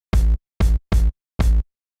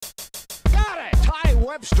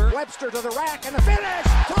Webster. Webster to the rack and the finish.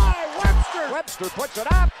 Tai Webster. Webster puts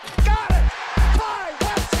it up. Got it. Tai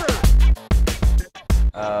Webster.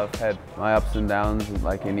 I've had my ups and downs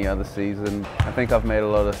like any other season. I think I've made a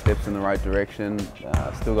lot of steps in the right direction.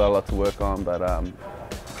 Still got a lot to work on, but I'm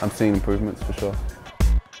seeing improvements for sure.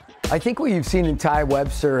 I think what you've seen in Tai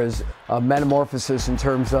Webster is a metamorphosis in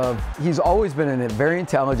terms of he's always been a very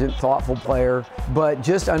intelligent, thoughtful player, but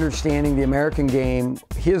just understanding the American game,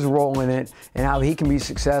 his role in it, and how he can be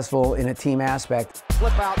successful in a team aspect.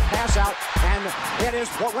 Flip out, pass out, and it is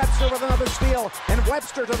Webster with another steal, and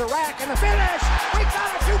Webster to the rack, and the finish! We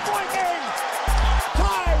got a two-point game!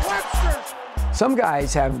 Tai Webster! Some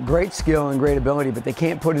guys have great skill and great ability, but they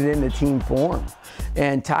can't put it into team form.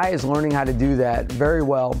 And Tai is learning how to do that very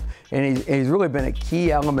well, and he's really been a key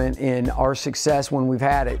element in our success when we've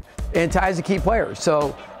had it. And Tai's a key player,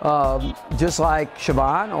 so just like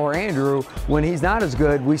Siobhan or Andrew, when he's not as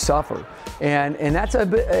good, we suffer. And that's a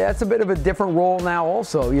bit of a different role now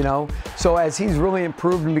also, you know. So as he's really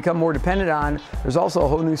improved and become more dependent on, there's also a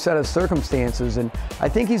whole new set of circumstances, and I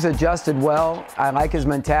think he's adjusted well. I like his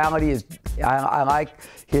mentality, I like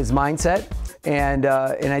his mindset. And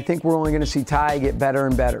I think we're only going to see Tai get better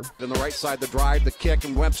and better. On the right side, the drive, the kick,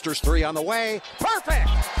 and Webster's three on the way. Perfect!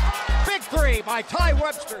 Big three by Tai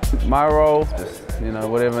Webster. My role, just, you know,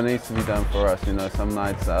 whatever needs to be done for us. You know, some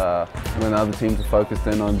nights when other teams are focused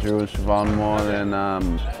in on Drew and Siobhan more, then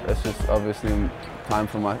it's just obviously time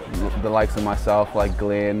for the likes of myself, like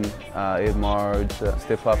Glenn, Edmar, to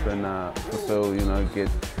step up and fulfill, you know,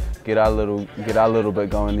 get our little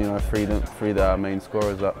bit going, you know, free the main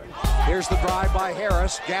scorers up. Here's the drive by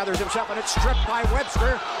Harris, gathers himself, and it's stripped by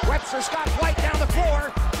Webster. Webster's got White down the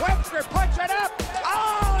floor. Webster puts it up.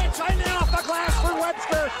 Oh, it's in off the glass for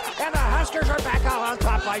Webster, and the Huskers are back out on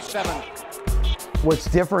top by 7. What's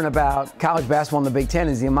different about college basketball in the Big Ten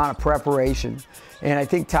is the amount of preparation. And I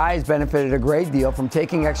think Tai has benefited a great deal from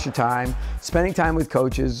taking extra time, spending time with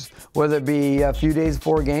coaches, whether it be a few days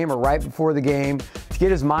before a game or right before the game, to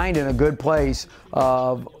get his mind in a good place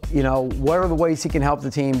of, you know, what are the ways he can help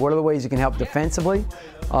the team, what are the ways he can help defensively,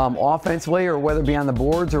 offensively, or whether it be on the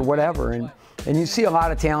boards or whatever. And you see a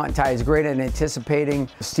lot of talent in Tai. He's great at anticipating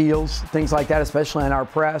steals, things like that, especially in our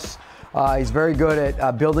press. He's very good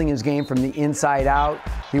at building his game from the inside out.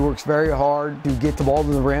 He works very hard to get the ball to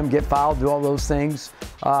the rim, get fouled, do all those things.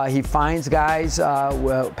 He finds guys,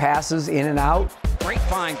 passes in and out. Great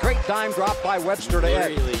find, great dime drop by Webster to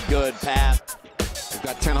Ed. Really good pass. We've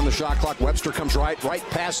got 10 on the shot clock. Webster comes right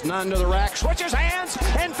past none to the rack, switches hands,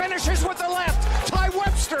 and finishes with the left. Tai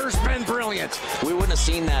Webster's been brilliant. We wouldn't have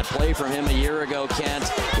seen that play from him a year ago, Kent.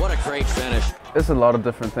 What a great finish. It's a lot of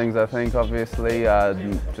different things, I think, obviously.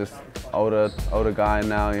 Just older guy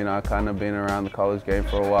now, you know, I've kind of been around the college game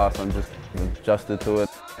for a while, so I'm just adjusted to it.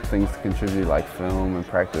 Things to contribute like film and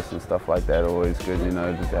practice and stuff like that are always good, you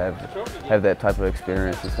know, just to have that type of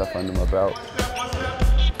experience and stuff under my belt.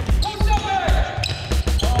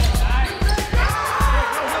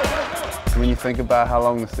 When you think about how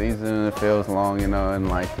long the season, it feels long, you know, and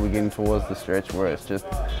like we're getting towards the stretch where it's just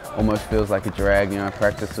almost feels like a drag, you know,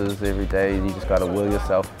 practices every day, you just got to will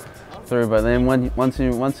yourself through. But then once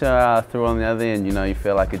you're through on the other end, you know, you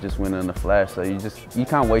feel like it just went in a flash. So you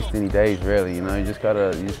can't waste any days really, you know. You just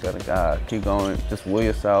gotta keep going, just will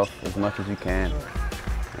yourself as much as you can,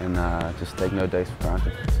 and just take no days for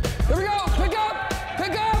granted. Here we go, pick up,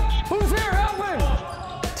 who's here, help me?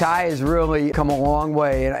 Tai has really come a long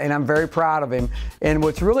way, and I'm very proud of him. And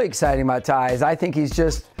what's really exciting about Tai is I think he's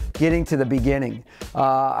just getting to the beginning.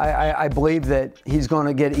 I believe that he's going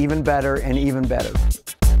to get even better and even better.